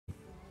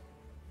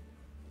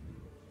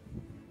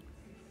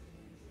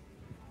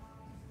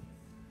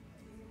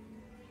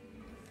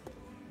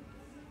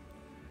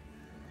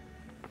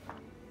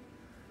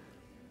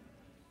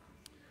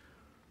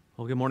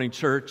Well, good morning,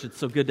 church. It's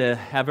so good to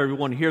have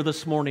everyone here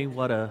this morning.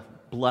 What a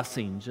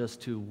blessing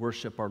just to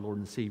worship our Lord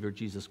and Savior,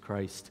 Jesus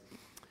Christ.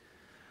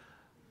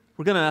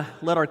 We're going to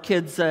let our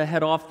kids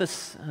head off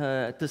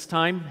at this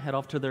time, head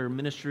off to their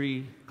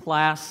ministry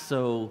class.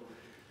 So,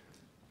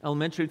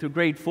 elementary through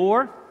grade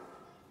 4. You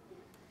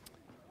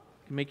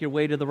can make your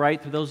way to the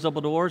right through those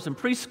double doors. And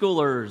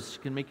preschoolers,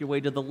 you can make your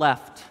way to the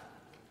left.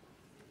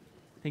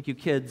 Thank you,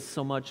 kids,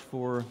 so much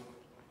for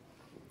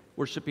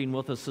worshiping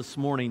with us this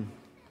morning.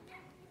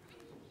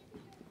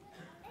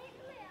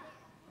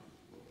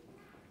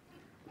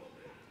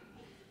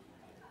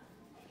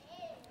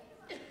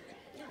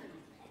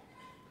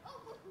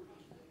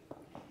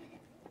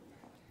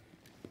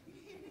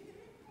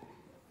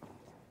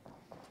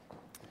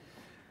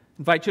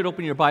 I invite you to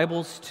open your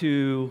Bibles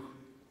to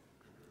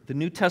the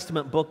New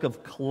Testament book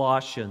of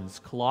Colossians,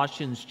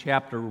 Colossians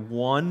chapter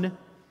 1.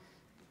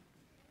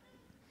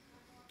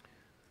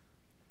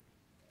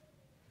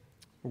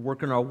 We're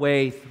working our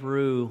way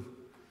through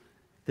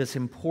this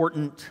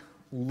important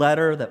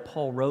letter that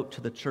Paul wrote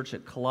to the church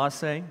at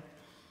Colossae.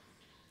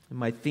 And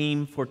my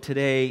theme for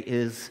today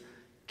is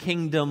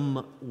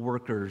Kingdom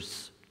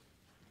Workers.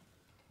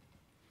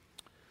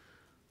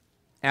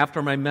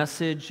 After my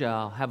message,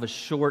 I'll have a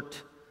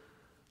short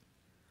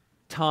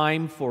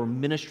time for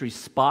Ministry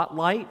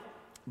Spotlight.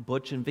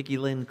 Butch and Vicki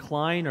Lynn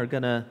Klein are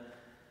going to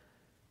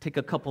take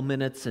a couple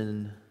minutes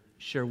and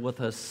share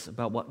with us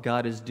about what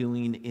God is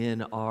doing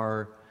in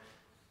our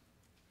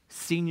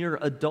senior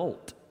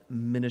adult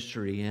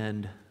ministry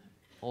and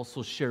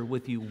also share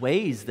with you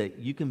ways that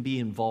you can be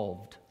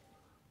involved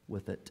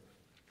with it.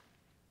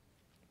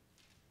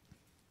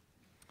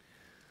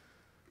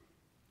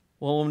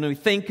 Well, when we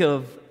think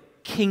of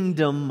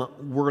kingdom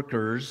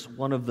workers,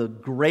 one of the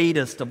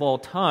greatest of all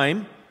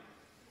time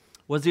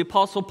was the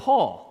Apostle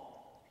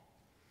Paul.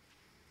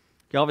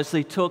 He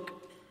obviously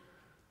took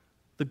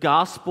the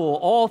gospel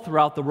all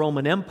throughout the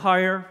Roman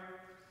Empire.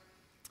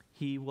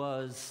 He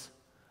was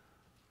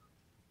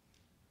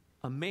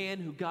a man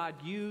who God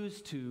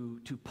used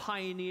to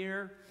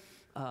pioneer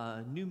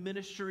new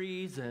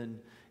ministries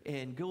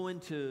and go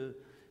into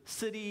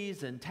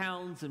cities and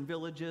towns and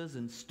villages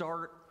and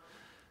start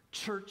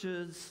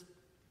churches.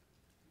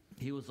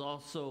 He was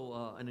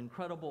also an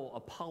incredible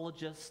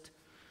apologist.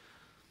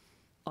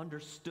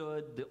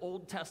 Understood the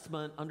Old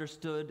Testament,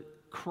 understood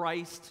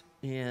Christ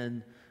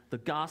and the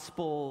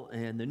gospel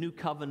and the new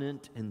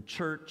covenant and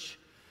church.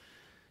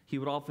 He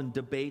would often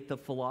debate the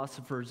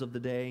philosophers of the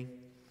day.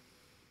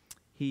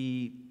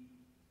 He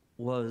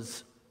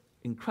was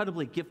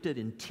incredibly gifted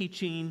in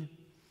teaching.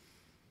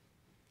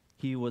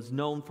 He was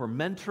known for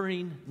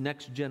mentoring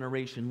next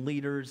generation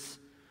leaders.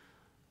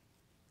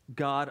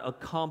 God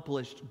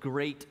accomplished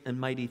great and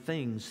mighty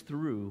things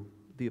through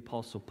the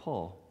Apostle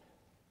Paul.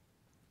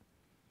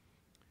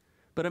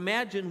 But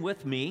imagine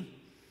with me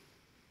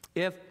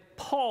if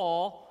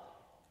Paul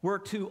were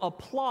to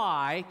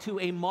apply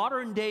to a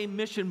modern-day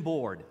mission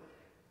board.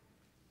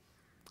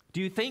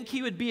 Do you think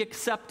he would be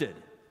accepted?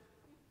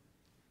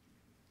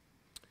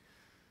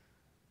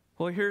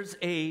 Well, here's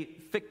a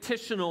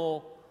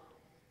fictional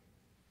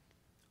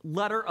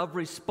letter of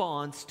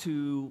response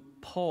to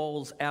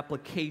Paul's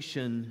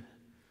application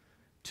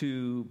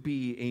to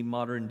be a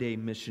modern-day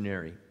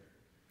missionary.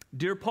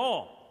 Dear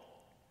Paul,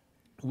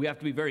 we have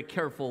to be very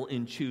careful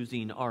in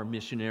choosing our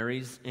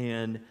missionaries,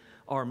 and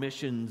our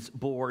missions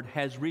board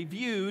has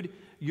reviewed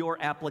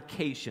your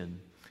application.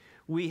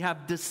 We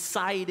have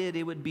decided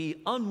it would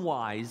be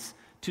unwise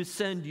to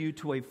send you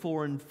to a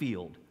foreign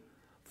field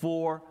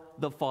for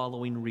the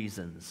following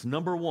reasons.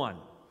 Number one,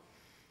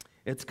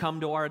 it's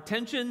come to our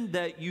attention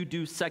that you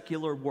do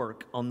secular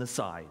work on the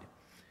side.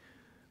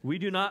 We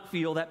do not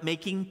feel that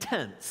making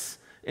tents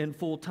and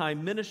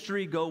full-time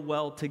ministry go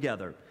well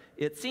together.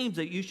 It seems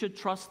that you should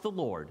trust the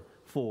Lord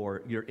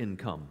for your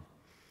income.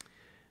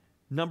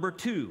 Number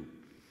two,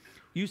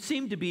 you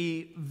seem to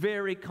be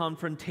very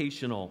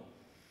confrontational.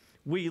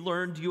 We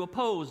learned you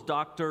opposed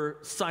Dr.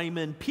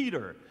 Simon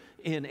Peter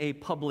in a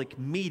public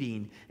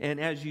meeting, and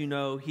as you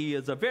know, he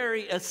is a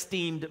very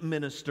esteemed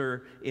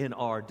minister in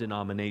our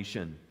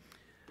denomination.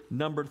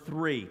 Number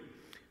three,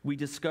 we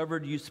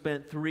discovered you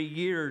spent 3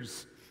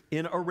 years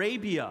in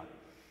Arabia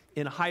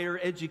in higher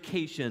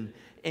education,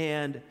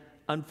 and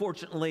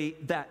unfortunately,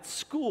 that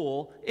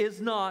school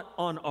is not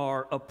on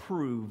our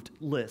approved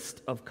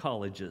list of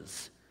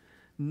colleges.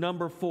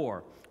 Number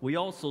four, we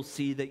also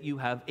see that you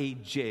have a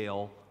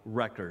jail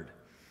record.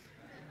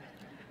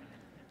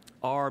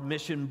 Our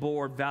mission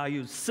board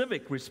values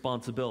civic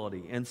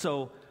responsibility, and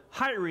so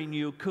hiring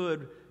you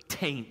could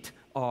taint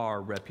our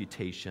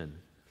reputation.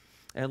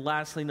 And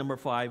lastly, number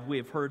five, we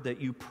have heard that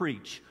you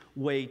preach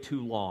way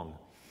too long.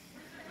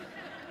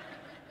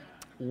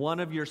 One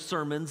of your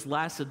sermons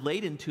lasted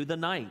late into the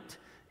night,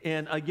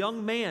 and a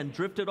young man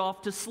drifted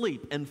off to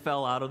sleep and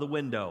fell out of the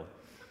window.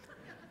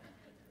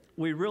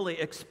 We really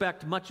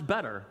expect much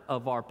better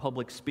of our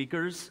public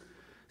speakers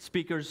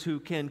who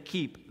can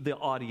keep the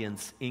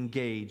audience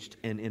engaged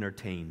and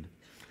entertained.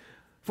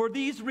 For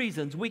these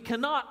reasons, we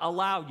cannot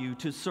allow you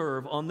to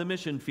serve on the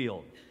mission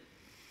field.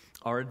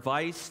 Our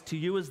advice to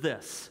you is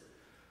this: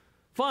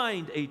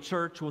 find a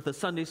church with a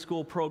Sunday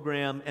school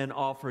program and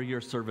offer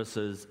your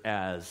services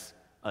as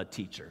a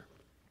teacher.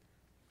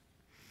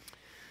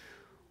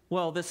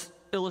 Well, this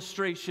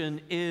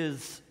illustration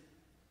is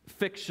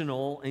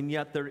fictional, and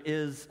yet there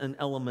is an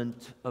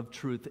element of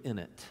truth in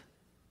it.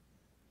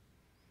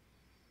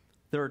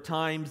 There are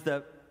times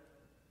that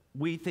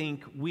we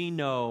think we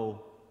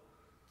know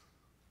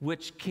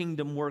which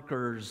kingdom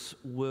workers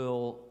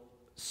will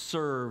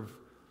serve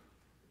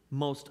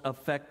most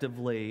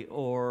effectively,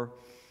 or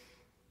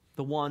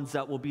the ones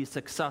that will be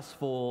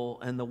successful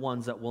and the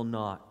ones that will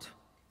not.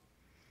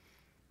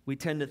 We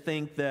tend to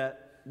think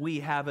that we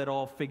have it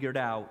all figured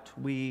out.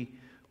 We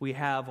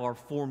have our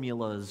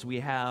formulas, we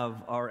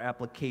have our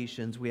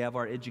applications, we have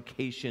our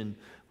education,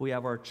 we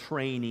have our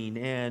training,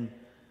 and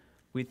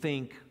we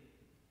think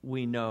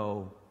we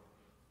know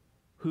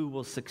who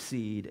will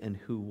succeed and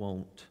who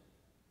won't.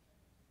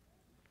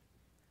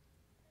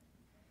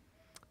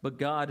 But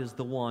God is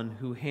the one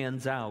who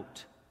hands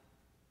out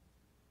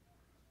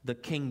the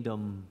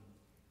kingdom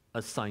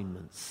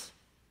assignments.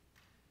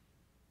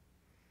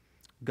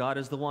 God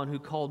is the one who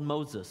called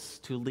Moses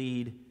to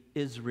lead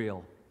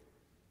Israel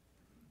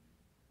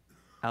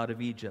out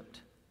of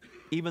Egypt,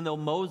 even though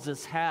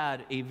Moses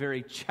had a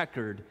very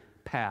checkered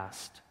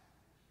past.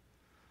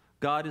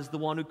 God is the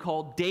one who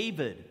called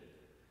David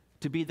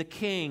to be the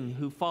king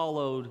who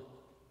followed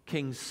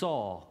King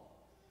Saul.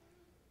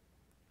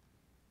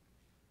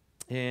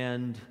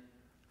 And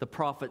the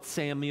prophet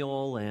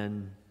Samuel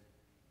and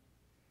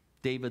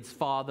David's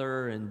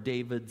father and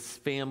David's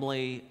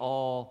family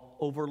all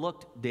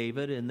overlooked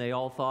David, and they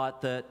all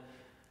thought that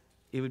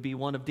it would be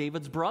one of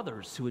David's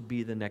brothers who would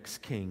be the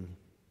next king.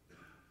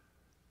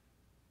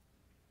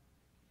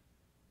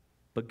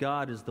 But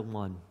God is the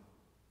one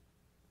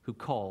who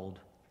called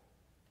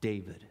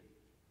David.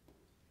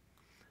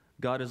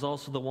 God is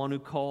also the one who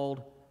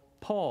called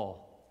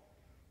Paul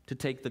to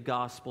take the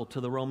gospel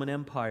to the Roman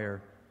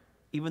Empire,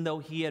 even though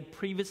he had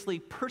previously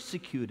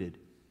persecuted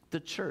the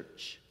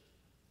church.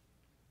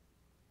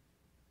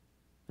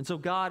 And so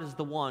God is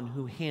the one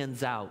who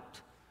hands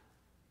out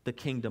the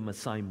kingdom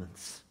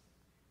assignments.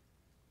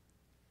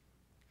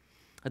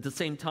 At the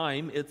same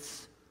time,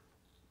 it's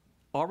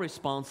our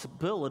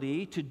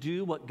responsibility to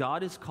do what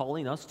God is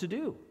calling us to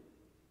do.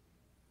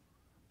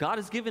 God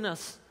has given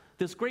us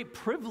this great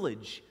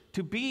privilege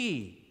to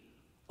be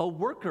a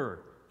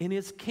worker in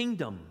His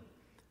kingdom.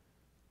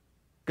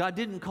 God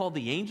didn't call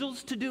the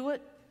angels to do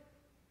it.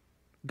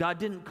 God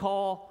didn't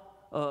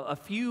call a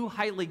few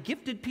highly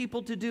gifted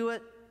people to do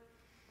it.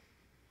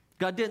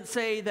 God didn't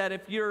say that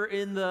if you're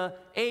in the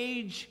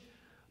age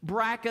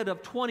bracket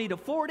of 20 to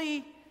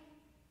 40,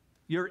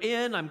 you're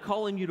in, I'm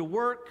calling you to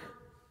work.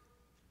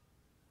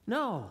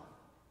 No.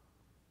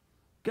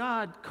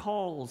 God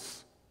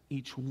calls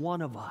each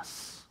one of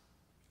us.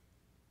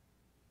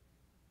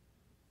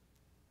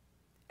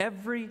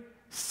 Every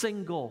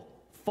single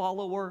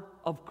follower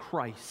of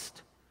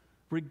Christ,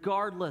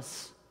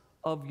 regardless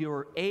of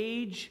your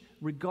age,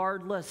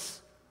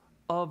 regardless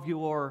of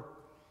your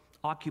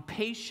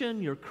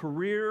occupation, your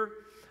career,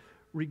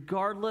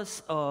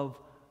 regardless of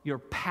your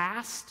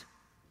past,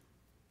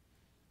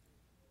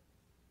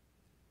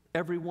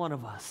 every one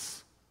of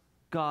us,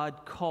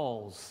 God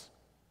calls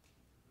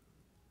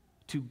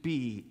to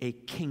be a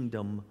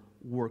kingdom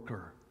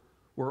worker.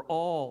 We're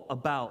all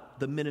about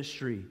the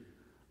ministry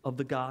of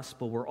the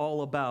gospel. We're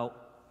all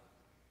about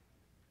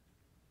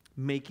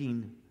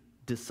making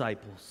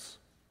disciples.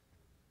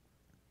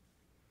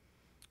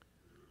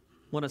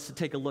 I want us to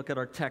take a look at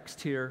our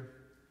text here,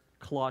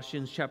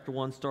 Colossians chapter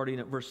 1, starting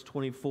at verse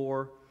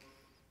 24.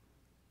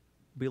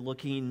 Be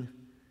looking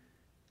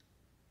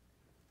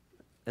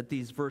at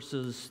these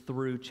verses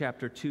through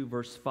chapter 2,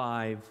 verse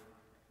 5.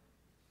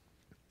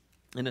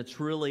 And it's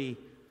really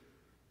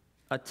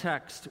a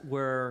text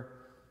where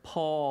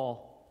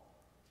Paul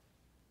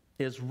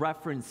is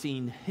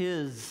referencing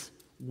his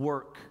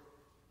work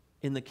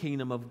in the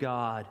kingdom of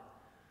God.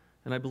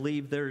 And I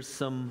believe there's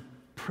some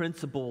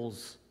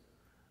principles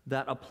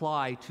that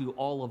apply to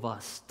all of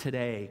us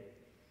today,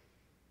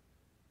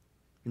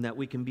 and that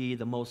we can be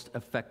the most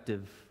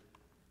effective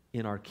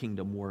in our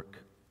kingdom work.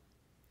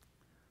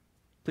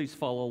 Please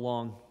follow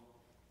along.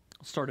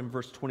 I'll start in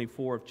verse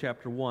 24 of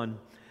chapter 1.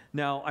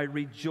 Now I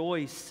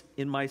rejoice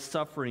in my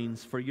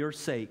sufferings for your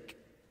sake,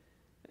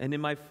 and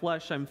in my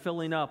flesh I'm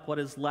filling up what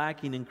is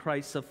lacking in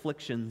Christ's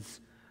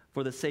afflictions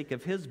for the sake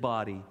of his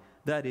body,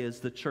 that is,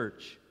 the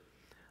church,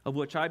 of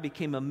which I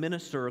became a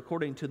minister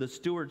according to the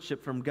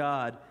stewardship from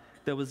God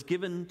that was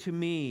given to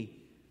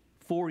me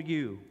for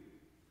you,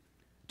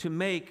 to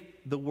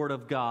make the word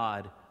of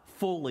God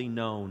fully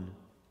known,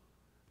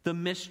 the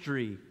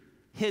mystery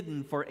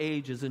hidden for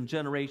ages and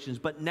generations,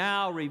 but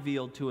now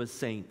revealed to his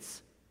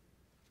saints.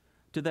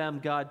 To them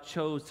God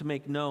chose to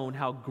make known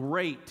how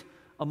great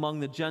among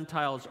the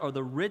Gentiles are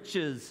the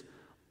riches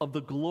of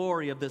the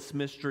glory of this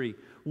mystery,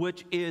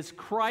 which is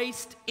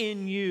Christ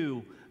in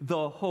you,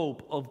 the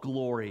hope of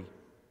glory.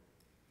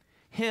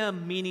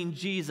 Him, meaning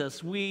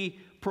Jesus, we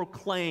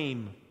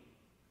proclaim,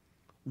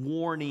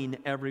 warning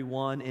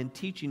everyone and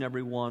teaching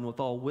everyone with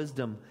all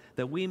wisdom,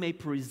 that we may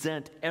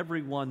present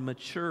everyone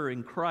mature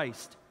in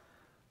Christ.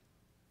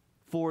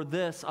 For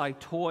this I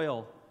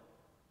toil,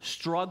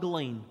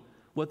 struggling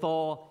with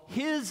all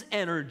His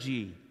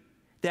energy,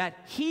 that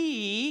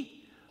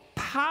He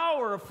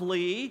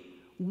powerfully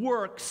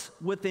works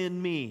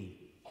within me.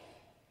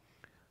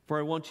 For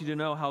I want you to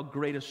know how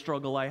great a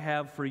struggle I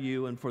have for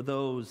you and for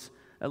those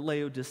at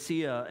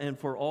Laodicea and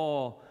for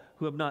all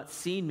who have not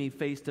seen me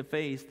face to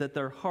face, that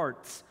their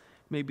hearts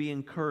may be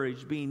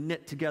encouraged, being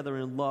knit together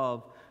in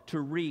love, to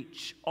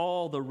reach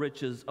all the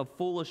riches of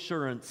full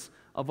assurance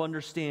of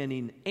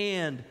understanding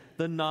and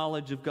the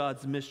knowledge of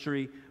God's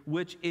mystery,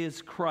 which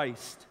is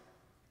Christ,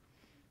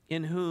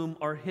 in whom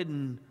are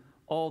hidden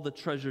all the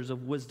treasures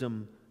of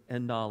wisdom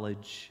and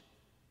knowledge.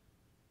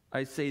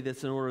 I say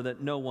this in order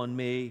that no one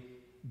may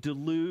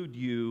delude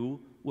you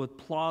with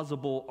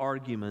plausible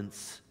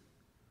arguments.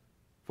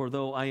 For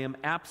though I am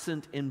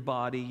absent in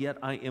body, yet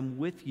I am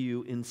with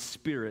you in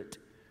spirit,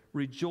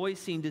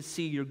 rejoicing to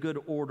see your good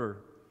order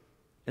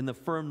and the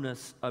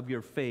firmness of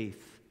your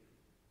faith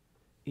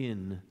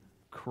in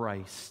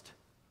Christ.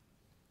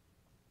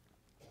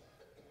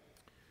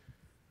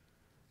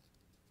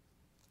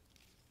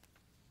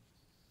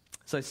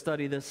 As I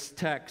study this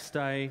text,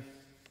 I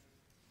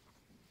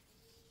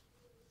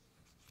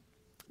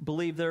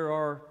believe there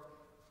are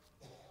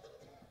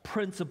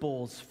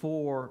principles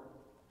for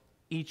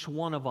each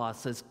one of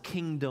us as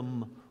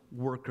kingdom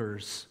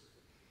workers.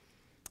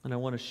 And I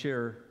want to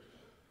share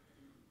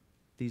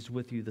these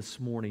with you this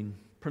morning.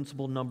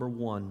 Principle number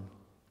 1.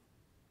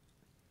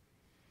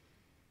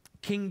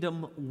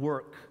 Kingdom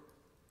work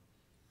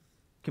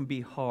can be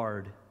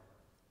hard,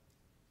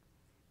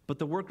 but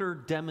the worker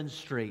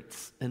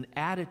demonstrates an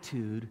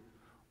attitude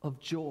of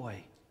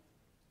joy.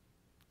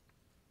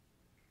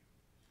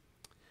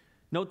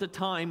 Note the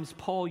times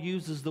Paul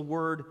uses the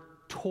word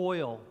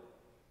toil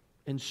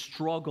and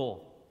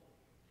struggle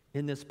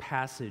in this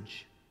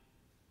passage.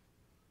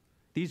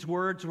 These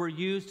words were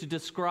used to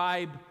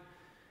describe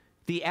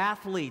the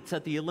athletes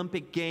at the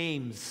Olympic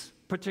Games,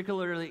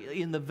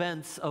 particularly in the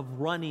events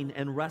of running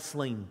and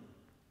wrestling.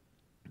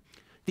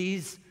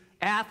 These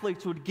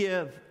athletes would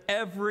give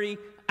every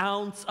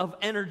ounce of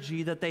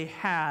energy that they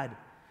had.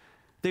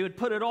 They would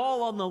put it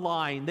all on the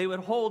line. They would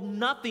hold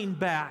nothing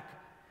back.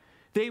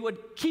 They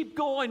would keep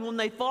going when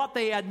they thought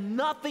they had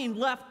nothing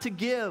left to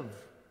give.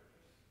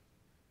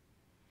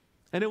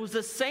 And it was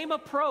the same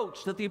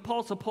approach that the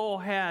Apostle Paul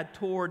had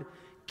toward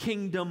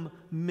kingdom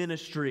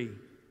ministry.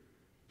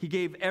 He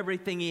gave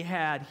everything he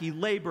had. He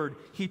labored,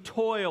 he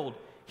toiled,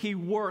 he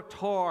worked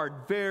hard,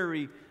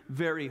 very,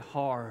 very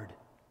hard.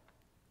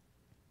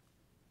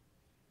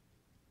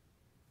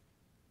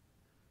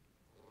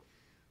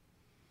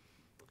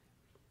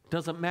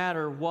 Doesn't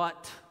matter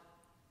what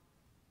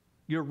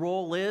your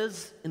role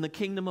is in the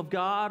kingdom of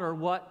God or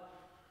what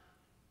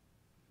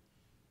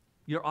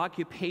your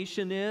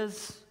occupation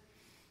is.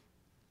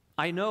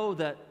 I know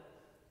that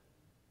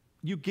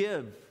you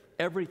give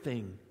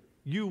everything.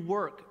 You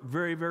work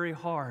very, very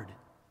hard.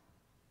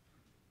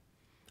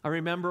 I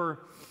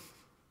remember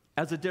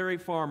as a dairy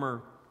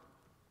farmer,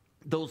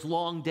 those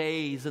long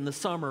days in the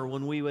summer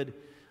when we would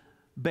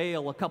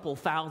bale a couple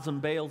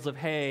thousand bales of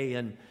hay,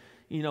 and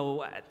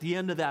at the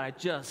end of that, I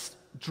just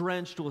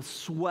drenched with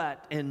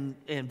sweat and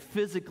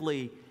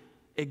physically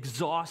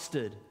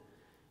exhausted.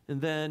 And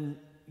then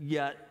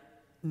yet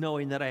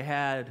knowing that I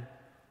had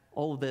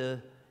all of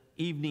the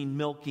evening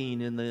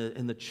milking and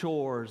the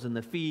chores and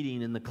the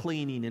feeding and the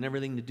cleaning and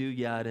everything to do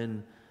yet,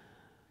 and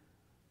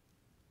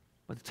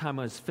by the time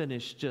I was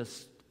finished,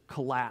 just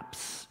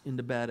collapse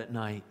into bed at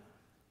night.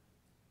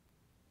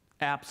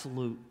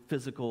 Absolute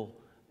physical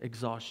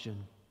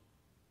exhaustion.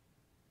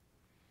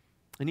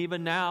 And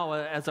even now,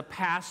 as a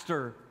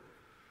pastor,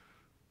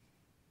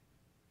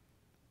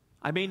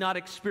 I may not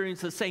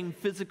experience the same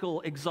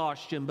physical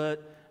exhaustion,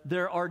 but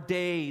there are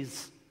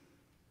days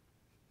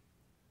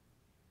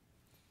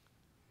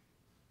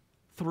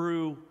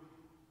through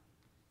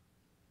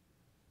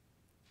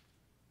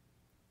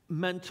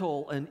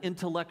mental and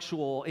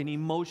intellectual and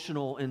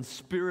emotional and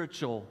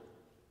spiritual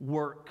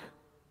work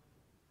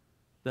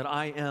that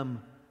I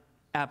am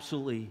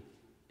absolutely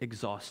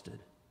exhausted.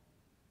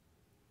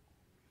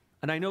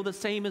 And I know the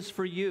same is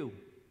for you.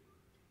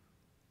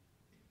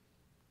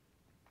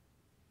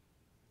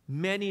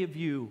 Many of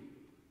you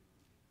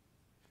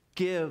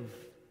give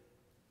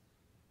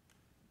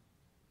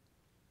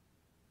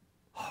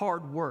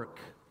hard work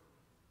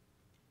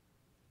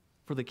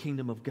for the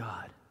kingdom of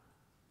God.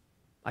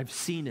 I've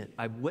seen it.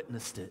 I've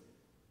witnessed it.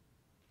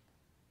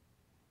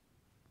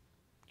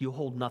 You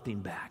hold nothing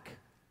back.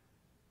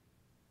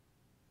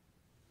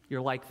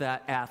 You're like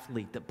that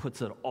athlete that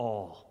puts it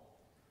all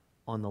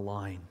on the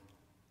line.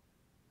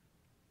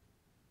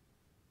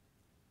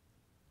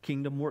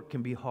 Kingdom work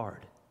can be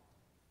hard.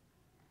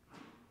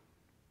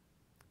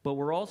 But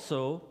we're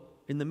also,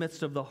 in the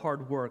midst of the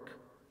hard work,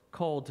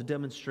 called to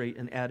demonstrate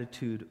an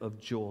attitude of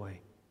joy.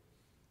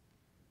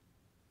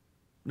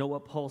 Know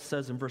what Paul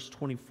says in verse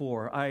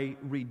 24, I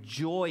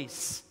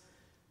rejoice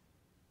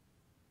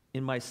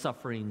in my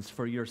sufferings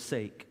for your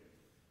sake.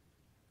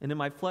 And in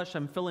my flesh,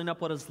 I'm filling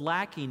up what is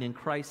lacking in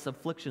Christ's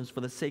afflictions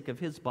for the sake of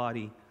his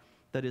body,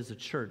 that is the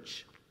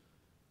church.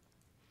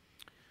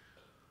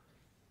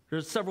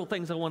 There's several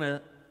things I want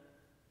to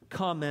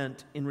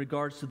comment in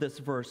regards to this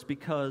verse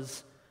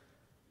because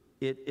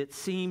it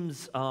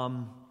seems a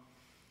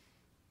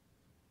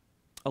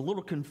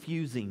little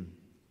confusing.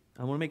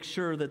 I want to make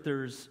sure that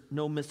there's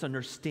no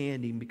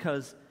misunderstanding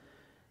because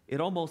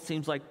it almost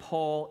seems like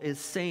Paul is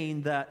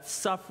saying that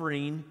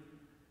suffering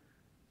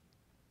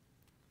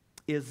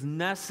is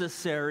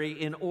necessary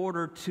in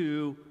order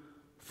to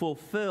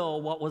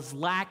fulfill what was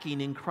lacking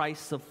in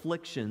Christ's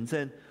afflictions,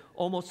 and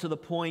almost to the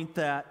point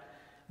that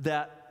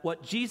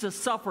what Jesus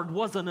suffered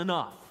wasn't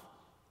enough.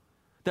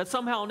 That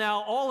somehow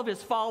now all of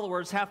his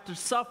followers have to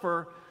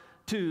suffer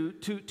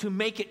to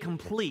make it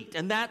complete.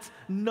 And that's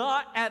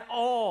not at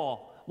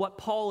all what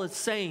Paul is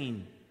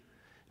saying.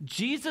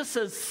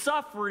 Jesus'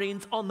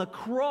 sufferings on the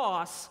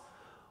cross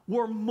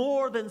were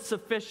more than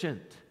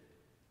sufficient.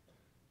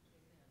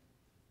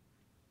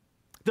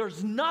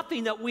 There's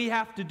nothing that we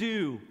have to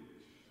do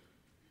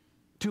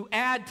to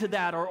add to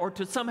that or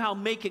to somehow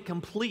make it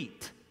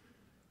complete.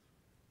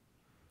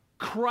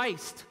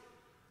 Christ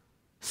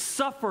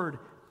suffered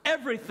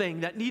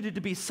everything that needed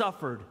to be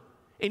suffered,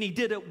 and he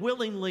did it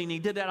willingly, and he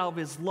did it out of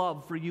his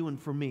love for you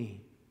and for me.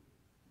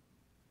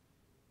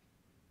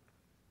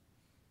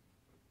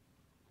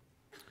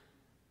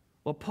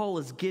 What Paul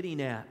is getting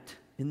at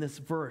in this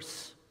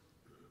verse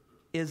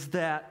is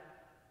that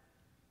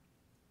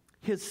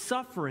his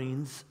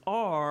sufferings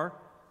are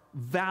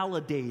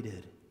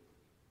validated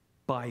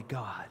by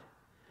God.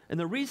 And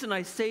the reason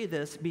I say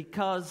this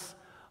because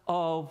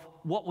of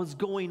what was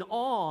going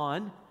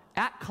on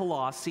at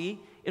Colossae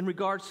in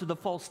regards to the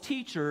false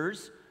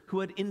teachers who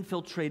had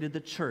infiltrated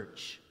the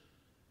church.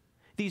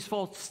 These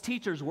false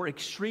teachers were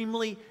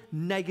extremely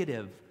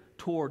negative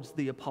towards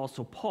the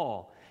Apostle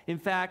Paul. In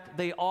fact,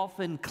 they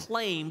often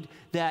claimed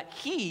that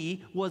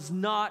he was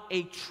not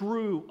a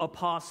true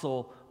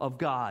apostle of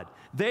God.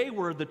 They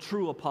were the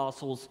true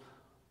apostles.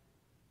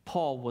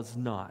 Paul was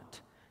not.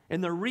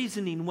 And their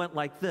reasoning went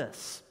like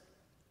this.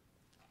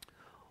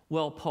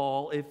 Well,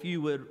 Paul, if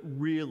you would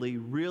really,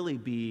 really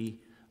be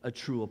a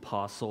true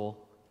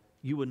apostle,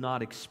 you would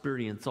not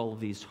experience all of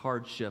these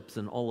hardships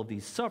and all of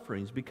these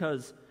sufferings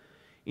because,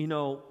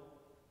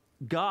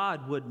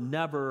 God would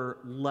never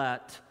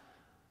let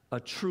a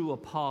true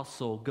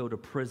apostle go to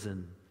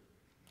prison.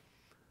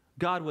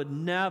 God would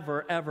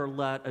never, ever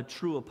let a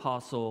true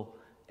apostle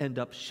end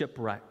up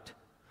shipwrecked.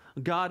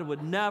 God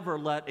would never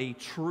let a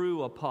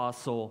true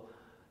apostle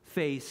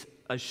face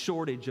a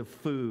shortage of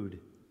food.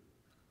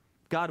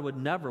 God would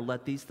never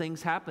let these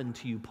things happen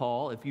to you,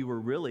 Paul, if you were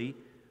really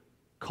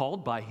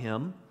called by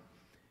him.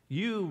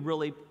 You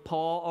really,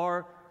 Paul,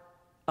 are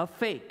a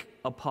fake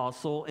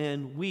apostle,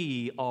 and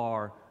we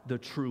are the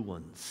true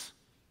ones.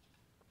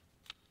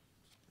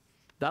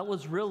 That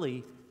was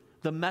really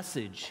the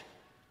message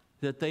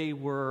that they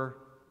were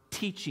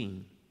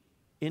teaching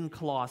in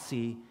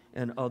Colossae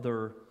and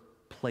other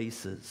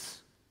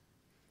places.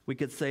 We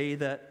could say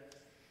that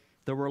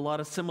there were a lot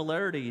of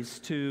similarities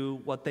to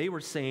what they were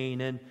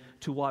saying and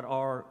to what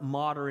our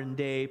modern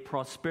day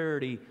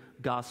prosperity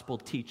gospel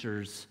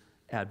teachers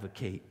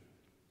advocate.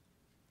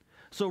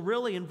 So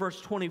really in verse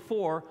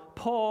 24,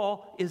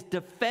 Paul is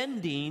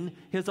defending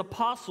his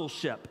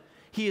apostleship.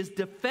 He is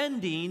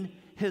defending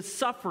his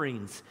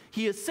sufferings.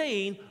 He is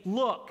saying,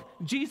 look,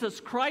 Jesus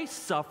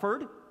Christ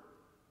suffered.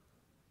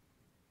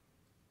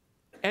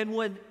 And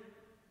when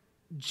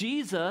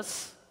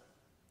Jesus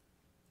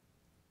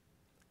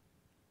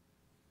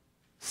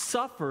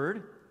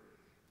suffered,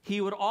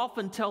 he would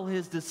often tell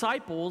his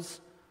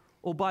disciples,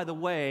 oh, by the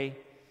way,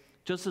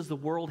 just as the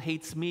world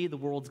hates me, the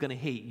world's going to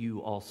hate you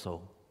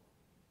also.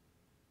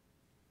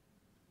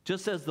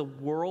 Just as the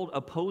world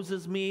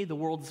opposes me, the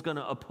world's going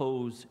to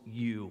oppose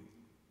you.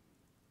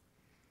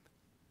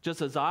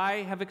 Just as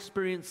I have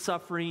experienced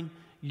suffering,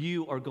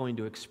 you are going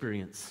to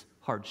experience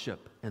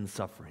hardship and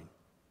suffering.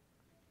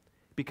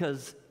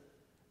 Because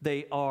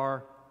they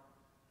are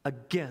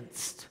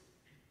against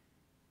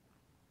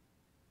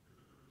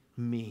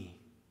me,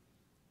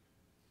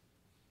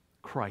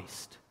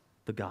 Christ,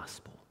 the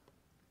gospel.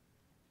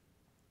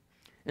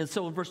 And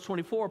so in verse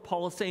 24,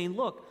 Paul is saying,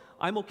 look,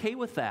 I'm okay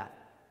with that.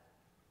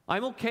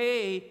 I'm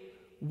okay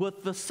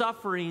with the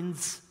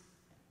sufferings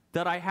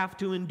that I have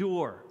to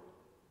endure.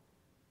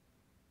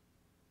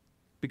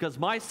 Because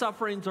my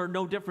sufferings are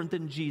no different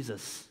than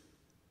Jesus.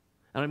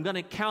 And I'm going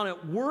to count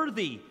it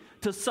worthy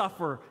to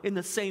suffer in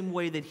the same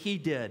way that he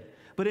did.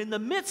 But in the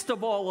midst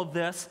of all of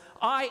this,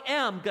 I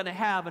am going to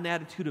have an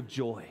attitude of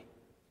joy.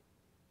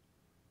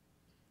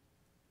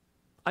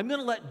 I'm going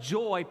to let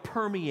joy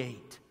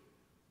permeate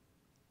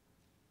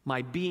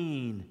my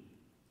being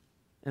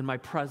and my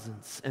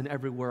presence and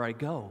everywhere I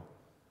go.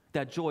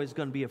 That joy is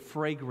going to be a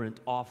fragrant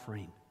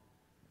offering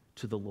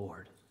to the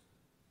Lord.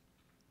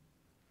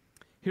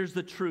 Here's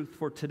the truth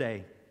for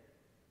today.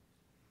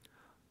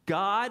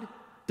 God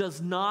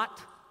does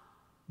not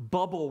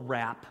bubble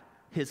wrap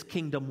his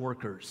kingdom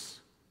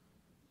workers.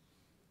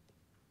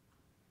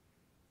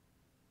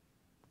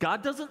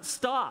 God doesn't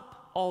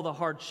stop all the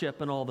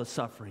hardship and all the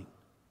suffering.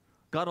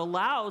 God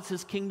allows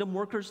his kingdom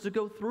workers to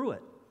go through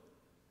it.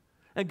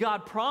 And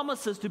God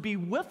promises to be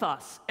with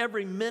us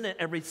every minute,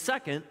 every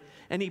second,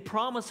 and he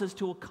promises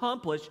to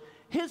accomplish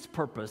his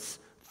purpose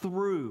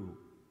through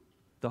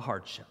the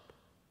hardship.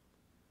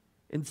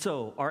 And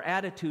so our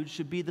attitude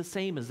should be the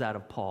same as that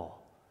of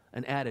Paul,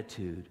 an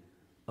attitude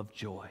of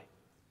joy.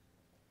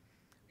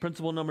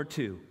 Principle number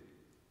 2.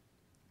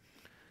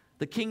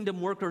 The kingdom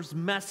worker's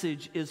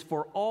message is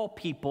for all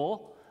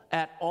people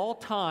at all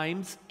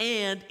times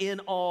and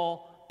in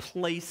all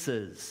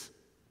places.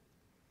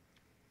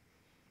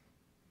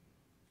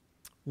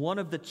 One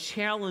of the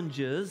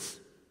challenges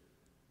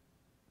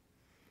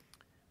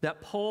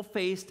that Paul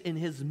faced in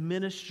his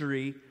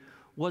ministry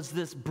was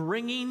this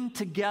bringing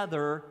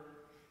together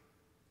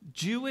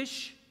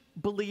Jewish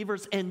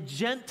believers and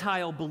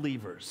Gentile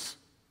believers.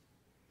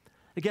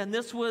 Again,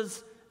 this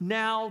was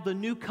now the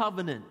new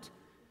covenant.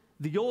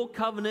 The old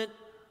covenant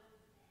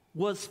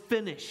was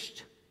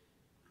finished.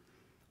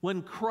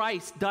 When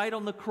Christ died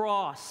on the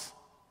cross,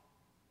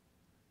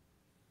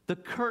 the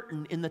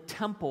curtain in the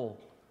temple,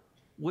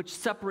 which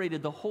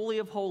separated the Holy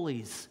of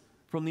Holies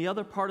from the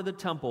other part of the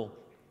temple,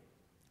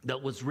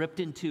 that was ripped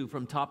in two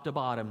from top to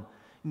bottom,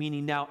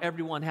 meaning now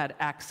everyone had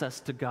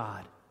access to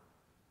God.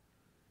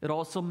 It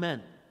also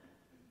meant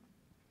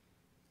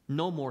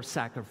no more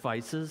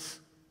sacrifices,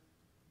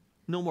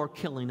 no more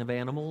killing of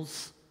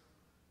animals,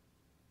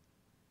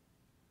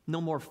 no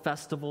more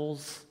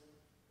festivals.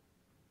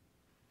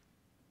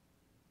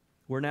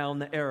 We're now in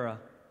the era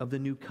of the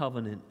new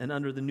covenant, and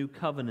under the new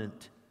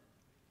covenant,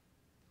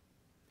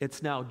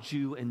 it's now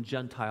Jew and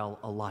Gentile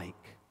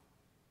alike.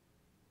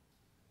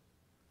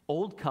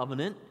 Old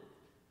covenant,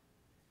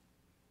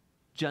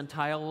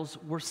 Gentiles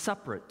were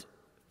separate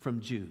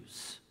from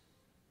Jews.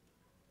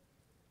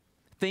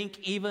 Think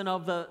even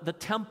of the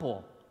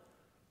temple.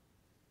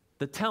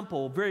 The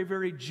temple, very,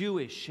 very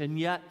Jewish, and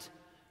yet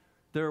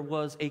there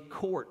was a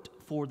court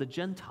for the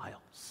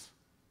Gentiles.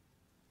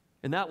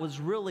 And that was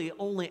really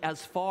only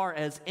as far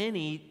as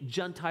any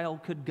Gentile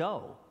could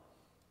go.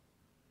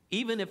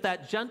 Even if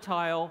that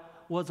Gentile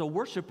was a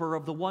worshiper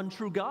of the one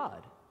true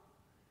God,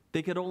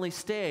 they could only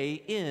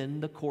stay in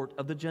the court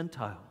of the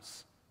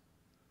Gentiles.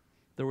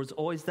 There was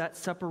always that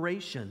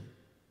separation.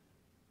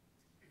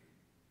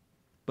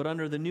 But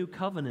under the new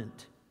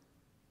covenant,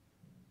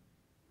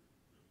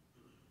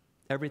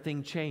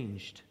 everything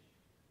changed.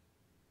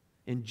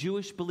 And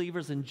Jewish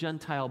believers and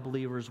Gentile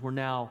believers were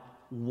now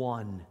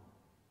one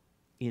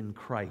in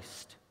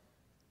Christ.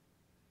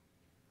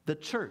 The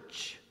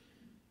church,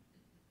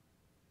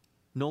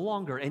 no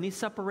longer any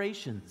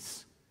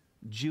separations.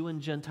 Jew and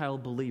Gentile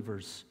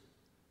believers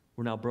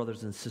were now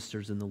brothers and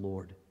sisters in the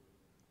Lord.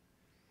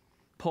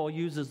 Paul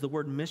uses the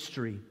word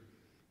mystery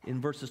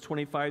in verses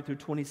 25 through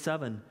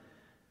 27.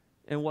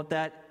 And what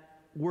that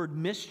word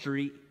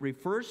mystery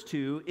refers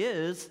to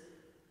is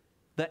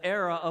the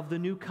era of the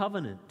new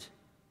covenant.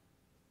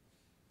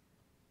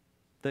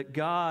 That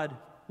God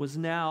was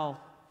now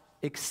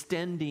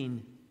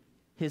extending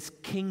his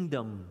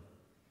kingdom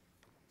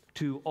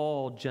to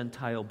all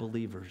Gentile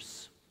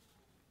believers.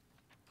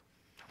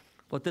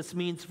 What this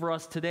means for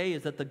us today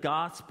is that the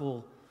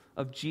gospel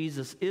of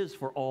Jesus is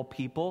for all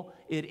people.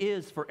 It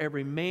is for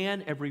every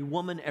man, every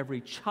woman,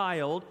 every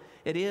child.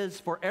 It is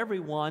for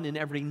everyone in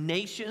every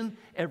nation,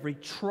 every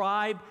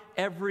tribe,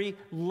 every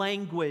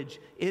language.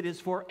 It is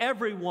for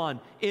everyone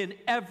in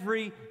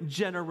every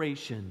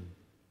generation.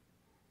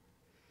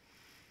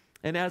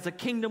 And as a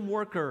kingdom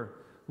worker,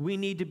 we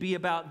need to be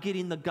about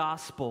getting the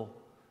gospel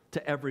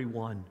to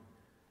everyone.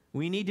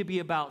 We need to be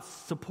about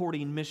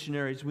supporting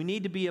missionaries. We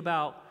need to be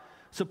about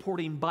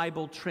supporting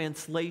Bible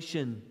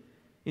translation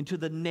into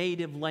the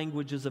native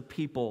languages of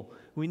people.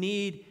 We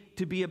need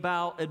to be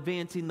about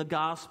advancing the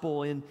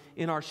gospel in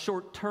our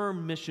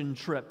short-term mission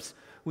trips.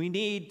 We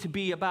need to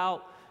be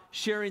about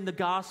sharing the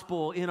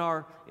gospel in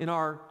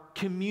our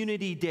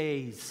community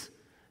days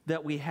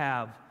that we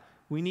have.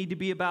 We need to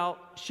be about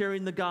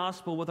sharing the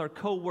gospel with our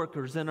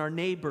coworkers and our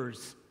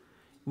neighbors.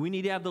 We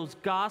need to have those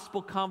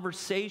gospel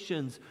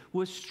conversations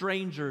with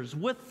strangers,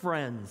 with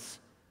friends.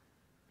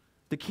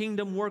 The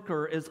kingdom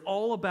worker is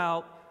all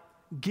about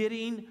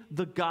getting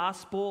the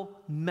gospel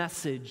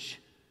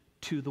message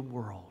to the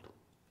world.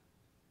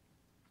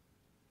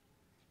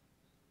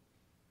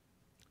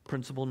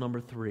 Principle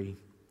number 3.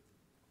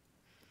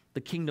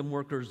 The kingdom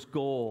worker's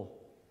goal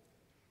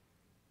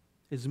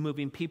is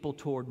moving people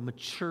toward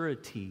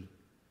maturity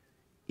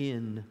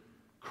in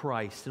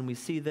Christ. And we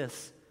see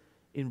this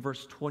in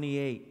verse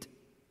 28,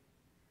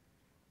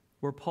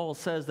 where Paul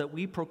says that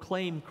we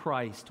proclaim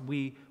Christ.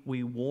 We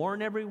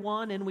warn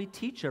everyone and we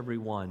teach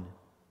everyone.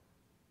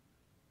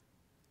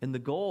 And the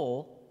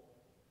goal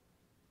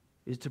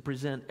is to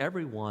present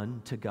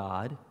everyone to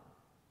God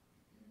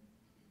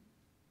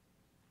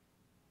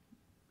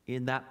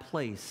in that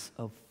place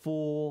of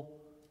full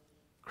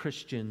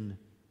Christian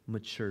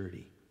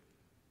maturity.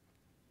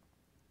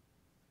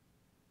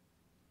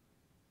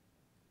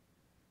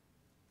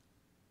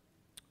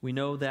 We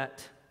know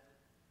that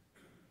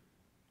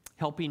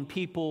helping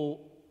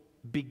people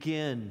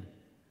begin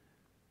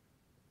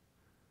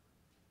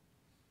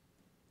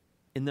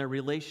in their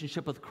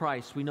relationship with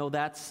Christ, we know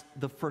that's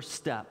the first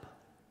step.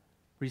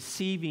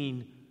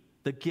 Receiving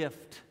the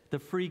gift, the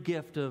free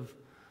gift of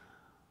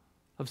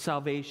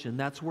salvation.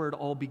 That's where it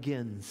all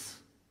begins.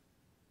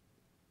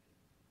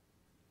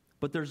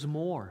 But there's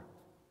more.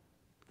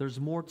 There's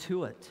more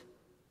to it.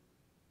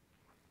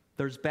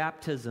 There's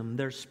baptism,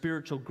 there's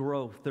spiritual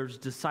growth, there's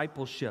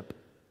discipleship,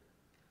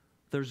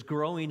 there's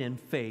growing in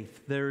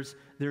faith, there's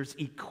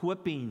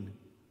equipping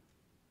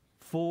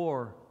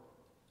for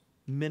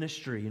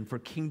ministry and for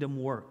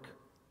kingdom work.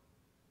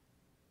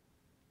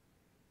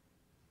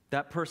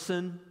 That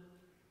person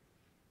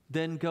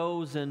then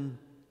goes and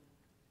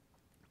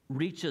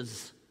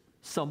reaches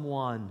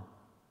someone,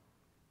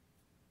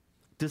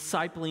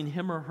 discipling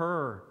him or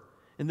her,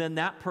 and then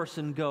that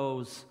person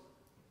goes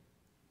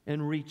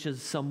and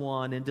reaches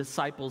someone and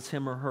disciples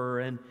him or her,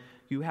 and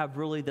you have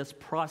really this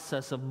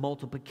process of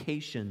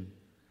multiplication.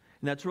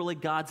 And that's really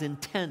God's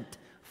intent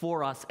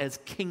for us as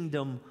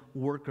kingdom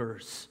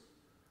workers.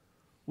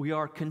 We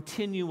are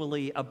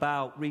continually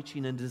about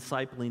reaching and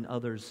discipling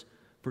others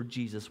for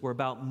Jesus. We're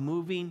about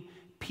moving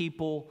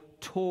people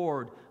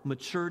toward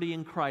maturity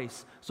in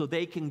Christ so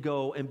they can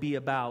go and be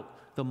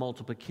about the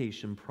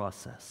multiplication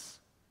process.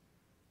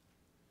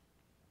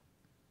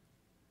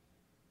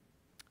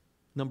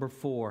 Number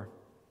 4,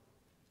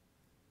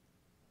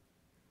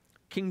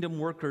 kingdom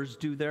workers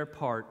do their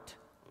part,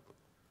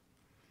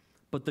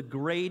 but the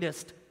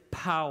greatest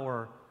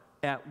power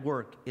at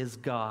work is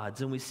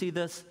God's. And we see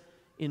this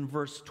in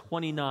verse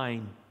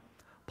 29.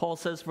 Paul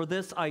says, "For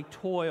this I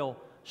toil,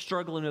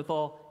 struggling with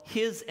all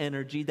His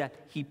energy that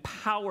He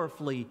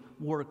powerfully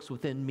works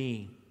within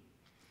me."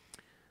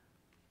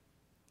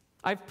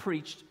 I've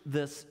preached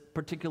this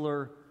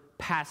particular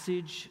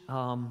passage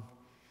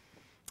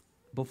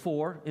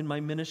before in my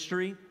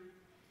ministry,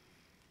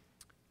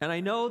 and I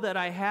know that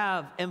I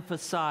have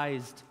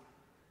emphasized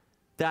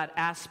that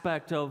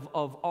aspect of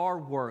our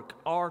work,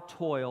 our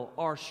toil,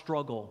 our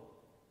struggle.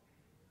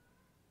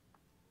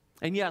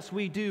 And yes,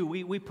 we do.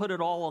 We put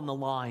it all on the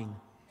line.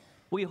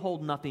 We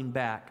hold nothing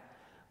back.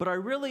 But I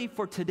really,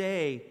 for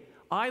today,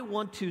 I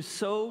want to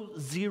so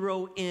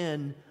zero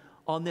in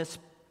on this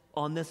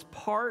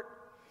part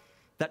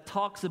that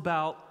talks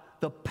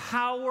about the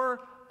power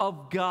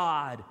of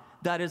God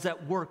that is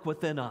at work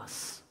within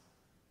us.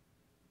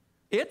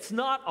 It's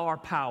not our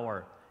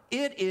power.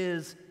 It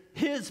is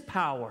His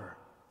power.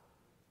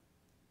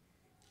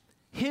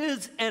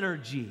 His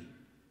energy.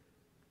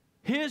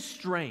 His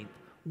strength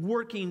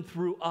working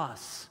through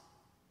us.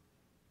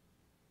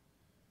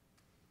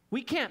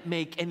 We can't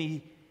make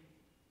any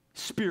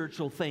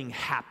spiritual thing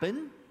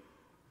happen.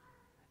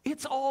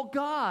 It's all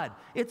God.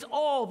 It's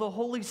all the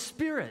Holy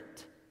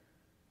Spirit.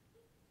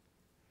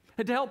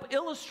 And to help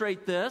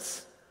illustrate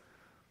this,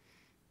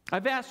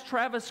 I've asked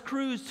Travis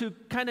Cruz to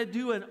kind of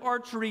do an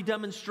archery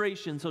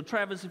demonstration. So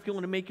Travis, if you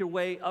want to make your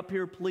way up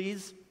here,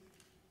 please.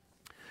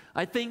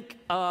 I think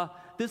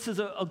this is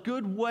a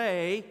good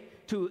way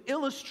to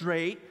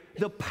illustrate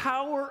the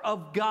power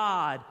of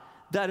God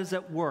that is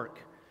at work.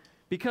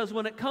 Because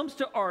when it comes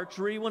to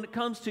archery, when it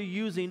comes to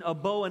using a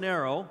bow and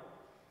arrow,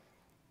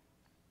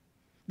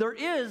 there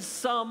is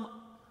some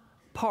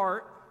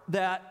part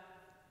that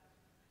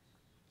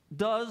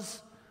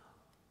does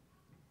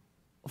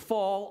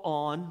fall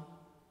on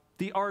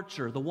the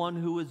archer, the one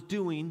who is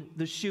doing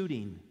the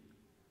shooting.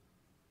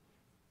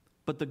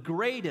 But the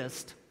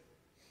greatest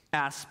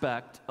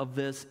aspect of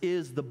this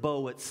is the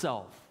bow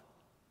itself,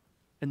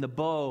 and the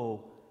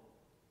bow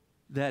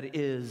that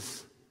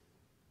is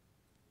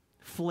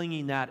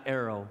flinging that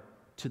arrow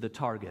to the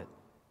target.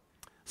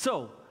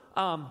 So,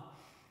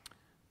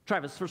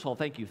 Travis, first of all,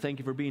 thank you. Thank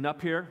you for being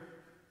up here.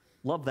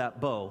 Love that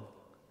bow.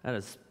 That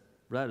is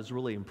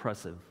really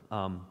impressive.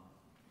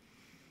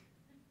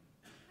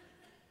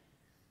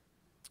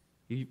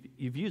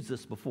 You've used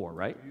this before,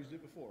 right? I've used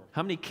it before.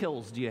 How many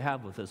kills do you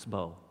have with this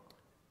bow?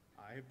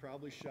 I have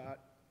probably shot.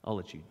 I'll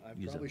let you I've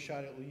use probably it.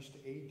 shot at least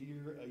 8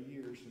 deer a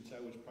year since I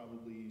was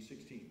probably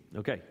 16.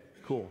 Okay,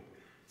 cool.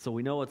 So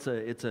we know it's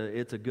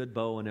a good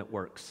bow and it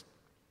works.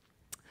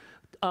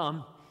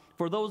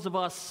 For those of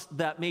us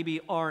that maybe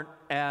aren't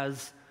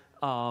as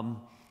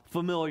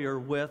familiar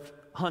with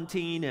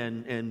hunting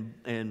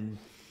and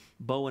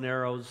bow and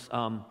arrows,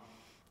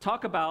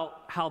 talk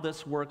about how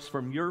this works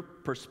from your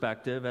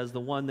perspective as the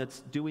one that's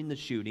doing the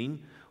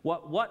shooting.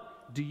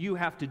 What do you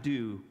have to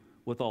do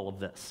with all of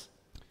this?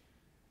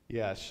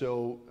 Yeah,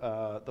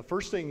 so the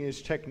first thing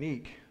is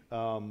technique.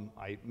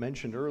 I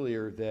mentioned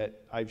earlier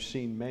that I've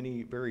seen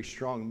many very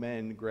strong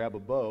men grab a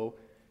bow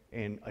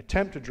and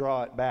attempt to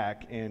draw it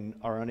back and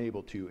are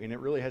unable to. And it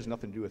really has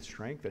nothing to do with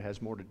strength. It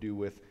has more to do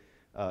with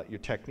your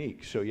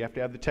technique. So you have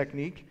to have the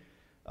technique.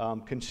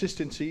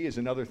 Consistency is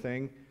another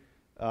thing.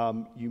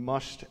 You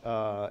must,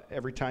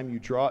 every time you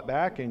draw it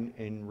back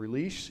and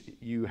release,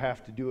 you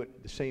have to do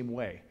it the same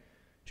way.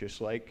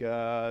 Just like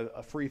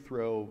a free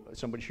throw,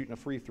 somebody shooting a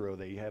free throw,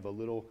 they have a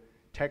little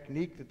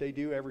technique that they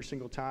do every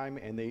single time,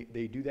 and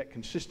they do that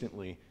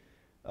consistently.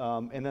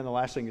 And then the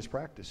last thing is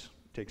practice.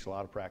 It takes a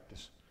lot of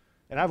practice.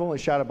 And I've only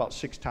shot about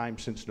 6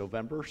 times since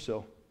November,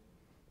 so,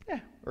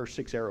 or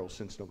 6 arrows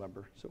since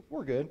November, so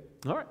we're good.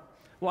 All right.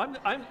 Well,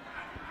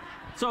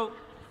 so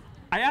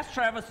I asked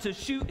Travis to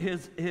shoot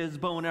his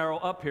bow and arrow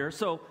up here.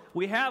 So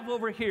we have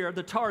over here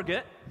the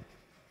target.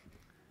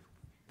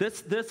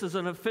 This is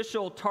an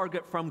official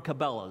target from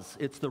Cabela's.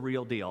 It's the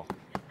real deal.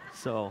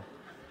 So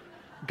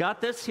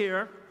got this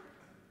here.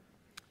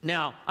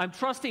 Now, I'm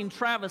trusting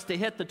Travis to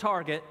hit the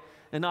target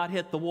and not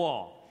hit the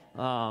wall.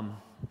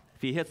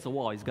 If he hits the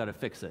wall, he's got to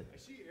fix it. I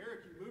see, Eric,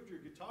 you moved your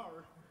guitar.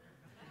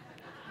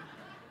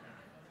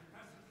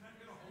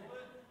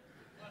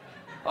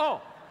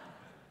 Oh,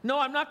 no,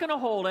 I'm not going to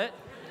hold it.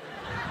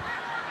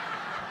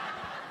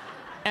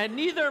 And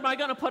neither am I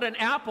going to put an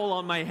apple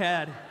on my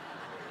head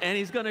and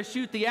he's going to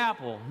shoot the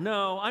apple.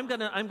 No, I'm going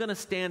to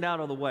stand out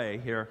of the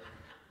way here.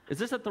 Is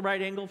this at the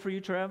right angle for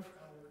you, Trev?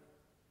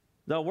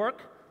 That'll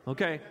work?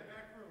 Okay.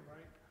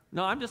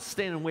 No, I'm just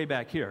standing way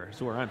back here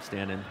is where I'm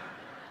standing.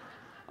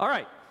 All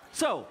right.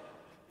 So,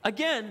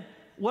 again,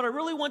 what I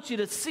really want you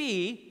to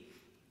see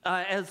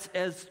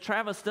as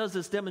Travis does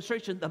this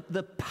demonstration,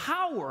 the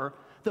power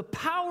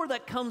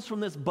that comes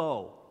from this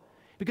bow,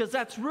 because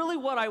that's really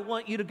what I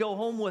want you to go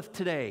home with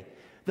today.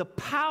 The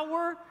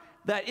power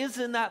that is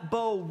in that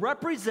bow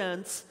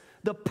represents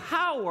the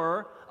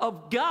power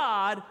of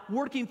God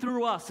working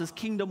through us as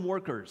kingdom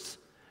workers,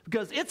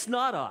 because it's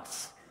not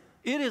us.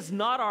 It is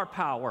not our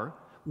power.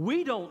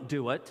 We don't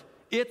do it.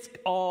 It's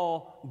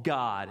all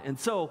God. And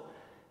so,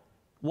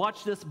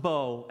 watch this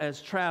bow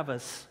as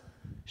Travis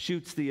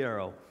shoots the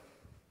arrow.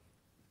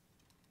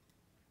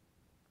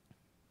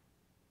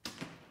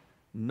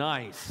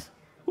 Nice.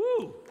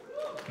 Woo!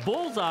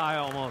 Bullseye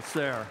almost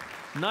there.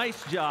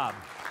 Nice job.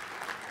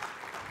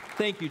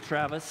 Thank you,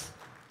 Travis.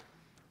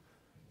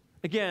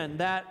 Again,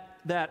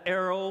 that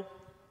arrow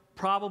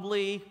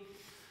probably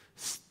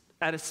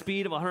at a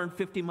speed of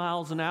 150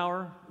 miles an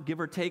hour, give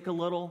or take a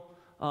little.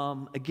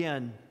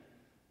 Again,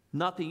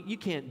 nothing, you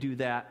can't do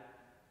that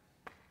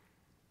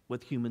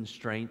with human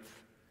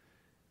strength.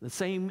 The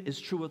same is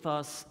true with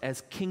us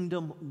as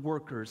kingdom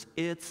workers.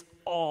 It's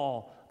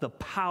all the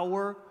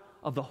power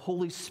of the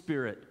Holy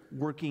Spirit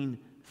working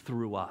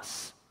through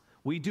us.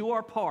 We do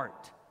our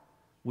part.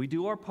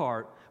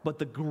 But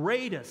the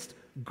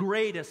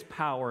greatest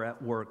power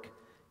at work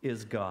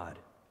is God.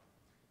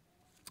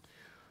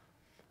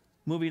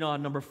 Moving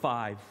on, number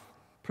 5,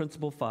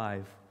 principle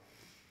 5.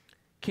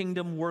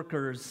 Kingdom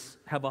workers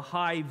have a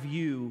high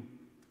view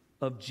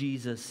of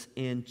Jesus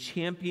and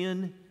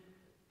champion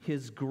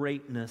his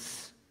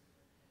greatness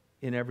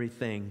in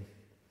everything.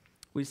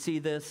 We see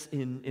this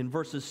in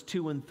verses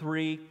 2 and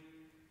 3.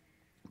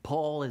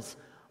 Paul is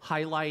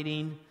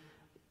highlighting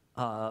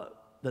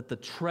that the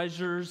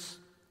treasures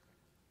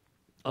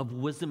of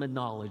wisdom and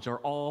knowledge are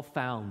all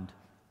found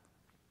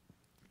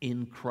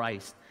in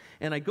Christ.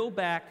 And I go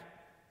back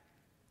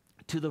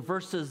to the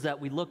verses that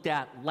we looked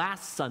at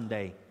last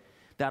Sunday,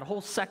 that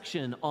whole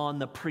section on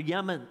the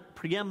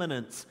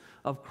preeminence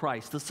of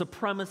Christ, the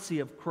supremacy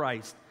of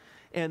Christ.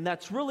 And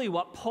that's really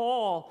what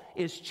Paul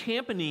is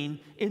championing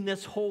in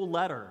this whole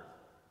letter.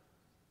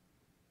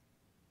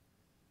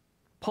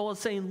 Paul is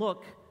saying,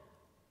 look,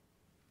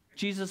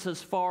 Jesus is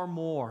far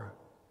more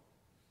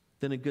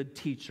than a good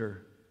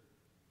teacher.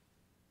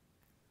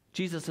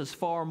 Jesus is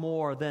far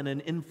more than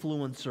an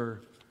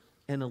influencer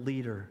and a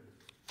leader.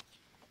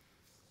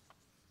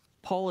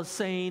 Paul is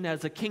saying,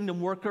 as a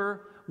kingdom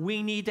worker,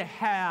 we need to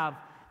have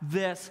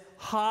this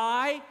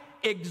high,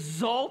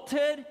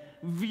 exalted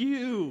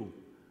view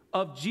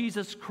of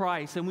Jesus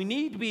Christ. And we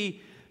need to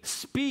be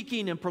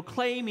speaking and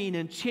proclaiming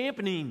and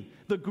championing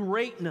the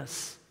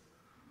greatness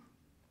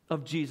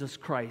of Jesus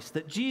Christ.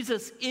 That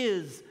Jesus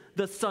is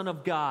the Son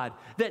of God.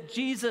 That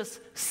Jesus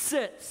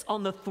sits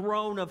on the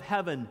throne of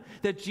heaven.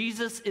 That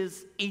Jesus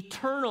is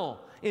eternal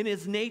in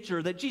his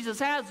nature. That Jesus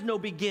has no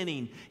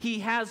beginning. He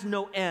has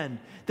no end.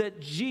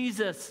 That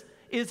Jesus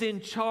is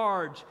in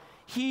charge.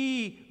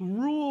 He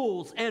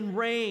rules and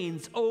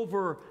reigns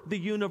over the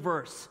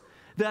universe.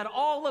 That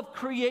all of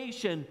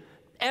creation,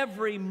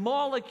 every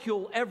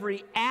molecule,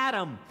 every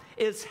atom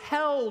is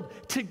held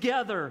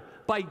together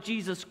by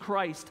Jesus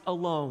Christ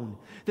alone.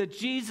 That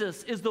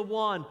Jesus is the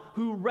one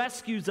who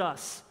rescues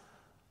us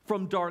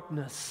from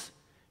darkness.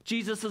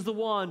 Jesus is the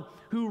one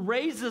who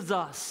raises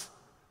us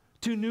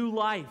to new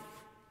life.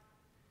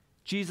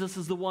 Jesus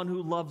is the one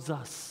who loves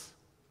us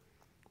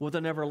with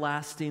an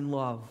everlasting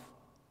love.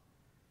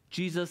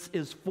 Jesus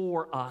is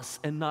for us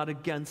and not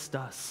against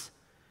us.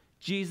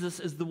 Jesus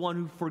is the one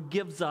who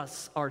forgives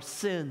us our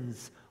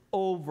sins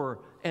over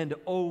and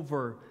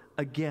over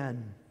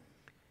again.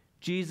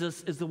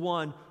 Jesus is the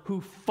one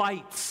who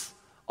fights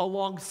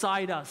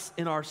alongside us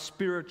in our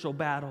spiritual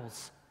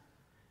battles.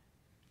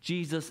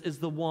 Jesus is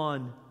the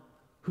one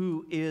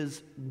who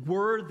is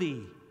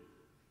worthy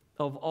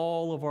of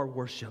all of our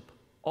worship,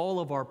 all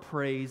of our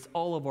praise,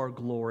 all of our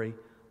glory,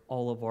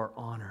 all of our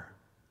honor.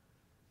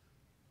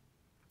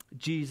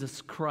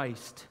 Jesus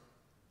Christ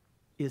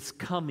is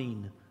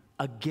coming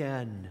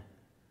again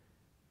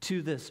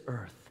to this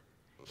earth.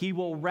 He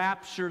will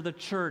rapture the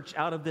church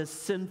out of this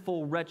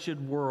sinful,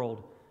 wretched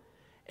world.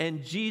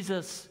 And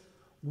Jesus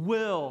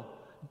will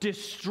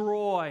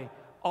destroy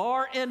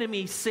our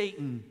enemy,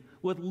 Satan,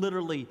 with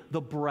literally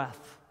the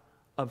breath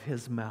of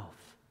his mouth.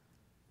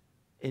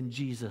 And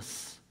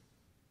Jesus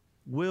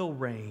will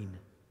reign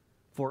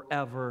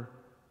forever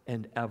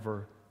and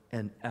ever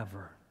and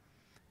ever.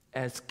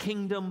 As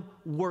kingdom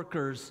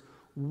workers,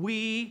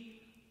 we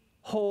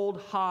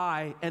hold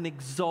high and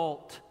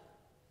exalt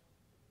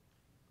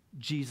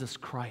Jesus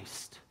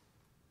Christ.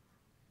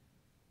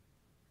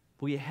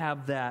 We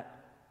have that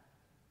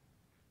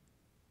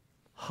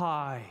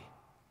high,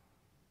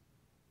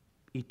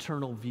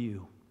 eternal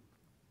view,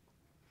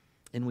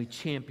 and we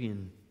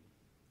champion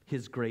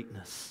his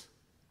greatness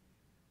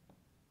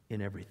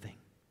in everything.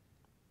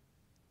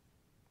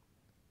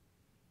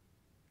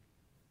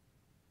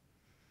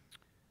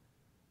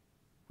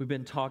 We've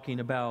been talking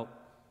about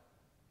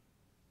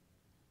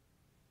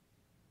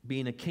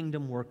being a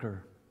kingdom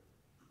worker.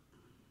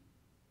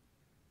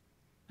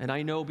 And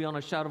I know beyond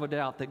a shadow of a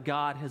doubt that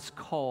God has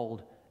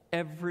called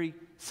every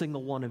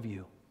single one of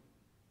you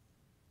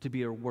to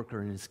be a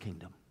worker in his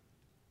kingdom.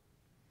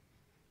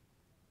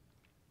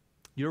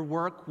 Your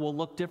work will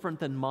look different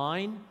than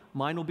mine.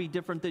 Mine will be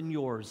different than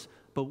yours.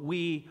 But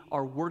we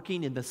are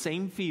working in the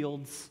same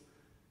fields,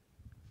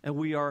 and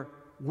we are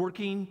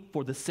working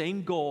for the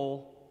same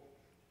goal.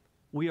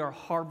 We are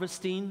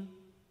harvesting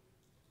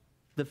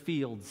the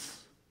fields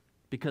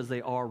because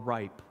they are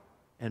ripe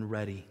and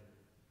ready.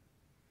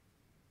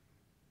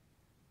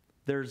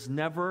 There's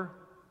never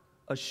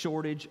a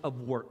shortage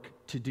of work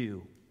to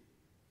do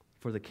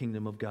for the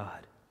kingdom of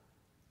God.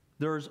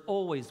 There's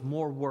always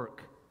more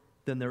work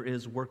than there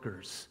is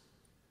workers.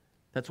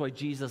 That's why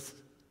Jesus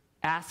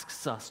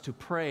asks us to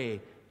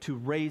pray to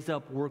raise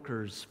up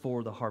workers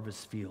for the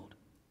harvest field.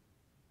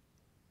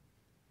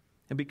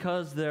 And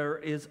because there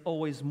is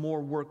always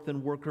more work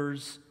than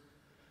workers,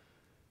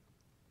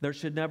 there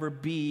should never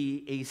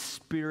be a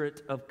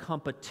spirit of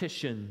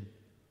competition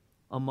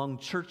among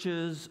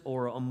churches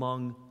or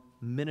among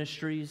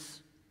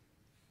ministries.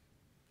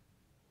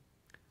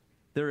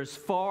 There is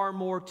far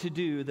more to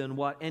do than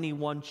what any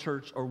one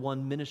church or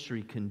one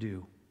ministry can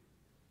do.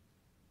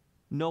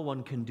 No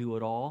one can do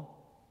it all.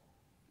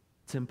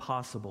 It's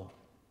impossible.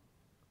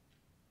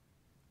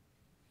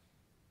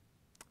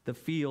 The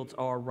fields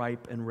are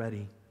ripe and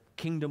ready.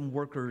 Kingdom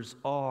workers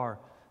are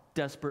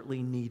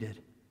desperately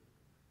needed.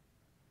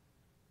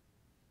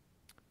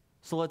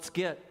 So let's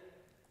get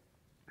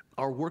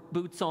our work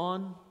boots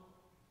on.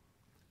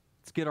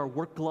 Let's get our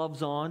work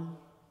gloves on.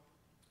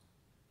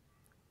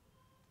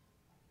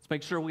 Let's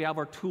make sure we have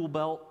our tool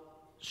belt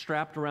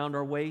strapped around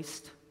our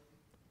waist.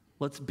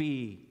 Let's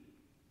be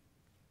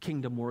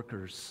kingdom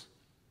workers.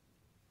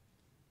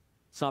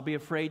 Let's not be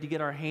afraid to get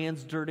our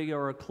hands dirty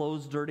or our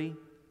clothes dirty.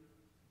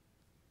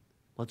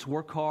 Let's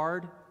work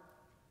hard.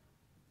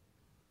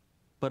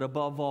 But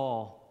above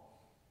all,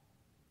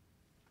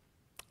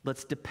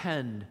 let's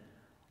depend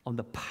on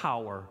the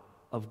power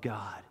of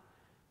God,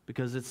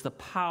 because it's the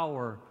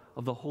power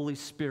of the Holy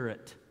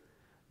Spirit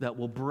that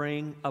will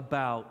bring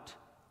about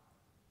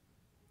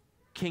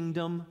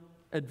kingdom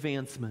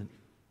advancement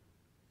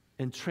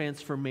and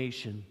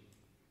transformation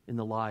in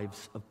the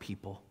lives of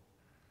people.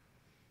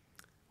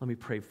 Let me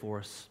pray for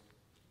us.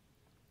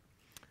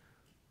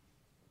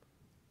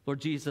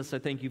 Lord Jesus, I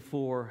thank you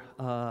for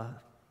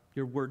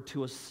your word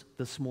to us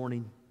this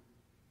morning.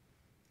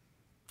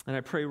 And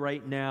I pray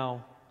right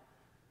now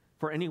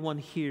for anyone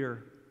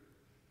here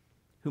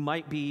who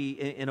might be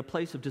in a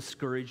place of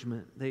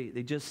discouragement.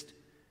 They just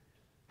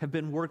have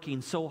been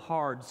working so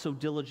hard, so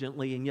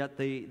diligently, and yet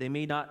they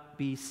may not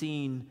be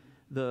seeing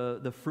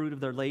the fruit of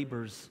their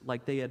labors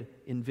like they had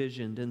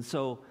envisioned. And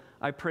so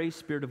I pray,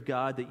 Spirit of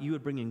God, that you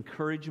would bring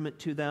encouragement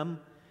to them.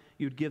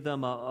 You'd give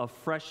them a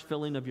fresh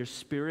filling of your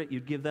Spirit.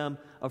 You'd give them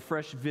a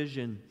fresh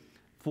vision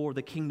for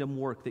the kingdom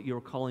work that you're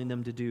calling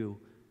them to do.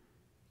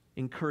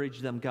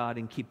 Encourage them, God,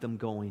 and keep them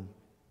going.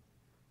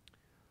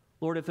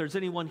 Lord, if there's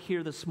anyone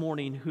here this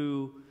morning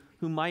who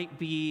might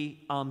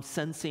be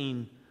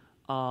sensing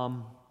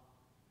a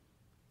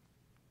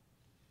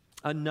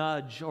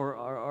nudge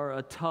or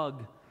a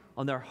tug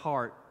on their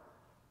heart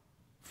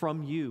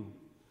from you,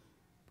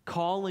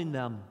 calling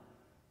them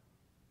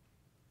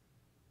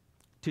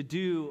to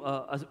do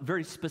a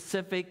very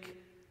specific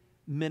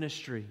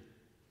ministry,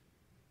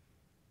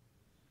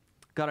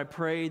 God, I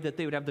pray that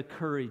they would have the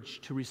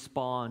courage to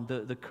respond,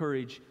 the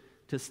courage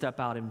to step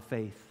out in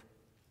faith.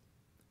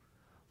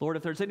 Lord,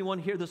 if there's anyone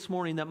here this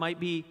morning that might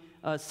be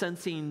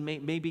sensing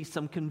maybe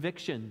some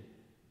conviction,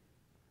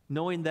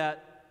 knowing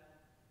that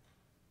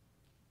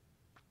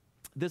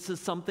this is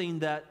something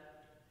that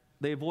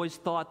they've always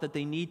thought that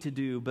they need to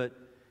do, but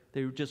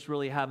they just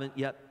really haven't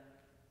yet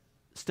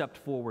stepped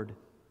forward.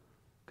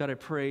 God, I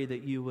pray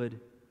that you would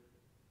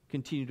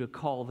continue to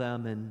call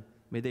them, and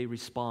may they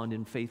respond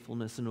in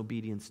faithfulness and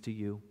obedience to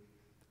you.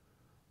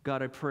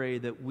 God, I pray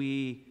that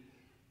we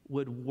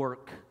would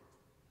work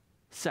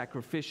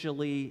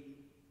sacrificially,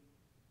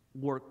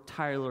 work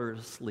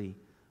tirelessly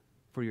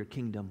for your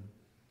kingdom.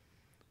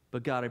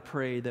 But God, I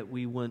pray that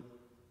we wouldn't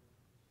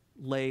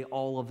lay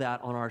all of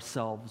that on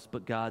ourselves,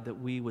 but God, that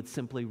we would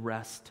simply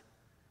rest,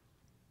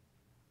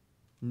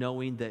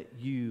 knowing that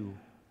you,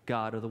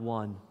 God, are the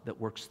one that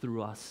works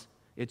through us.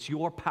 It's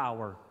your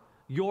power,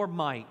 your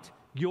might,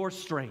 your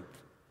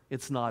strength.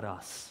 It's not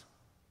us.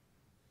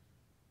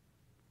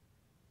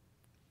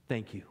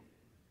 Thank you.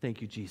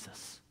 Thank you,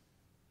 Jesus,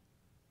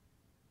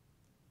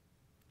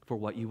 for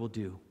what you will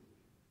do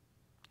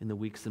in the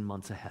weeks and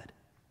months ahead.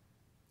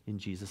 In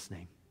Jesus'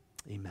 name,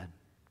 amen.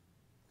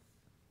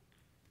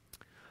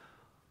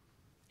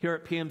 Here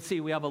at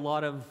PMC, we have a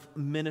lot of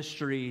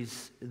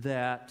ministries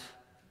that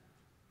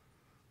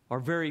are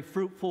very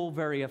fruitful,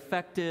 very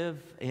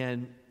effective,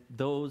 and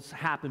those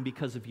happen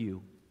because of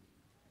you.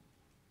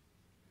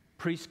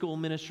 Preschool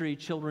ministry,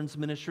 children's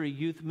ministry,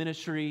 youth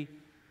ministry,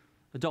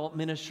 adult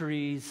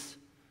ministries,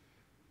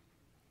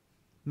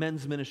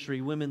 men's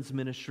ministry, women's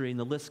ministry, and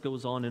the list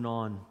goes on and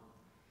on.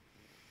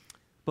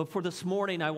 But for this morning, I